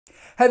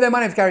Hey there,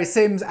 my name's Gary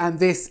Sims and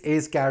this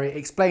is Gary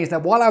Explains. Now,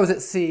 while I was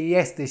at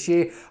CES this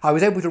year, I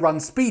was able to run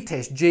Speed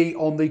Test G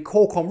on the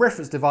Qualcomm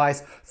reference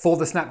device for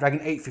the Snapdragon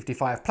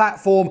 855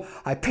 platform.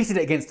 I pitted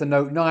it against the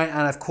Note 9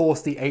 and of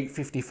course the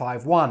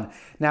 855 One.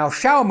 Now,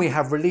 Xiaomi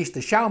have released the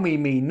Xiaomi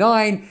Mi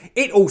 9.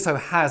 It also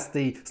has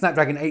the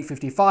Snapdragon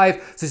 855,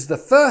 so this is the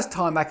first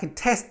time I can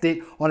test it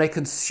on a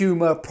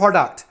consumer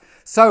product.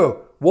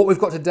 So, what we've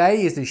got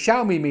today is the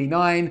Xiaomi Mi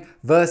 9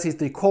 versus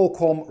the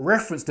Qualcomm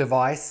reference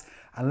device,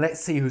 and let's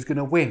see who's going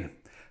to win.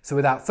 So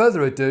without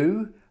further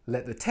ado,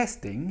 let the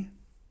testing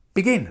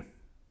begin.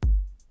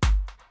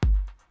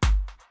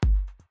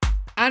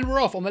 And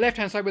we're off. On the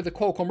left-hand side with the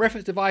Qualcomm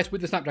reference device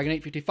with the Snapdragon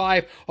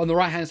 855. On the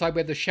right-hand side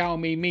with the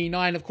Xiaomi Mi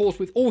 9, of course,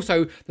 with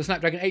also the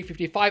Snapdragon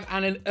 855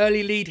 and an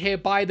early lead here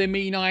by the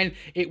Mi 9.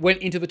 It went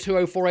into the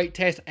 2048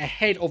 test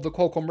ahead of the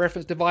Qualcomm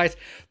reference device.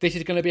 This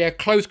is going to be a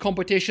close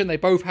competition. They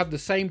both have the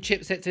same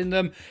chipsets in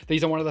them.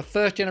 These are one of the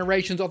first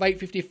generations of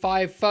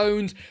 855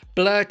 phones.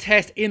 Blur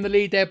test in the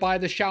lead there by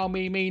the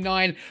Xiaomi Mi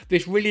 9.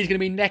 This really is going to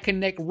be neck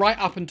and neck right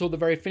up until the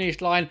very finish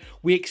line.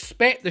 We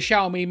expect the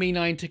Xiaomi Mi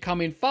 9 to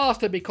come in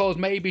faster because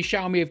maybe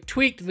Xiaomi have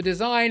tweaked the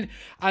design,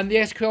 and the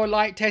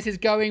SQLite test is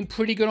going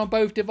pretty good on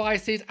both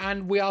devices,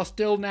 and we are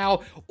still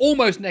now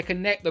almost neck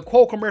and neck. The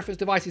Qualcomm reference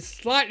device is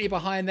slightly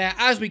behind there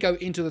as we go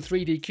into the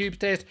 3D cubes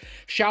test.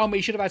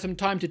 Xiaomi should have had some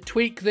time to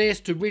tweak this,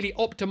 to really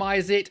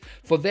optimize it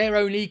for their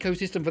own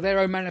ecosystem, for their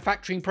own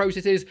manufacturing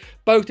processes.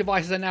 Both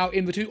devices are now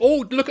in the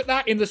oh, look at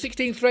that, in the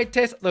 16 thread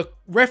test, the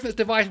reference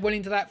device went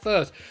into that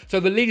first. So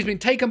the lead has been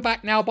taken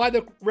back now by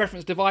the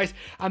reference device,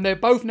 and they're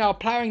both now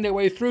plowing their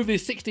way through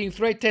this 16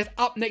 thread test.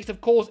 Up next,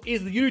 of course,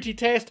 is the Unity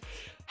test.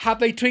 Have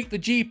they tweaked the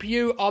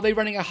GPU? Are they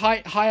running a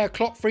higher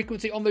clock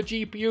frequency on the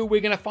GPU?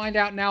 We're going to find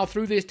out now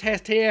through this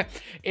test here.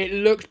 It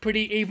looks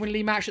pretty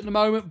evenly matched at the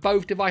moment.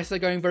 Both devices are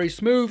going very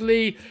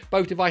smoothly.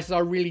 Both devices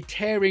are really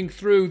tearing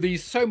through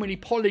these so many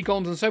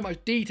polygons and so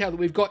much detail that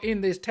we've got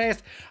in this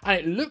test. And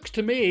it looks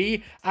to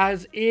me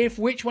as if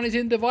which one is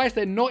in the device,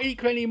 they're not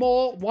equal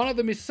anymore. One of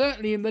them is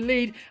certainly in the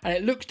lead. And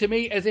it looks to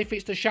me as if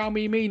it's the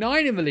Xiaomi Mi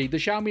 9 in the lead. The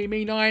Xiaomi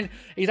Mi 9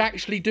 is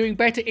actually doing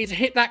better. It's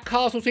hit that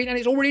castle scene and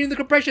it's already in the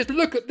compression.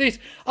 Look at this.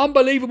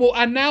 Unbelievable.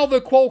 And now the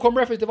Qualcomm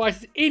reference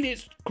device is in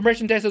its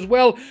compression test as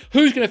well.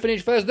 Who's going to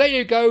finish first? There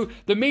you go.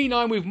 The Mi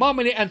 9 with 1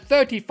 minute and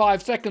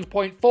 35 seconds,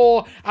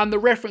 0.4, and the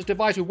reference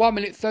device with 1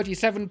 minute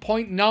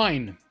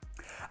 37.9.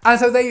 And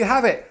so there you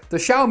have it. The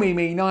Xiaomi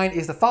Mi 9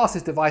 is the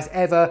fastest device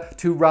ever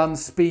to run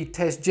Speed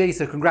Test G,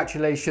 so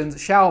congratulations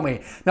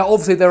Xiaomi. Now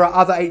obviously there are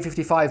other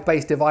 855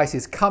 based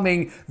devices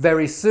coming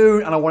very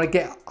soon, and I want to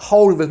get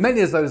hold of as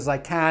many of those as I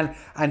can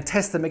and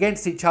test them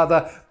against each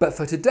other, but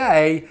for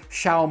today,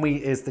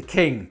 Xiaomi is the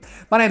king.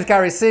 My name is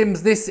Gary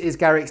Sims, this is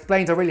Gary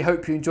Explains. I really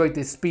hope you enjoyed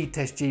this Speed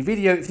Test G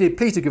video. If you did,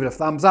 please do give it a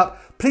thumbs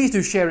up. Please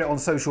do share it on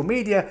social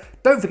media.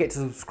 Don't forget to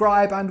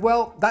subscribe, and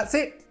well, that's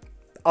it.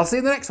 I'll see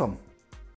you in the next one.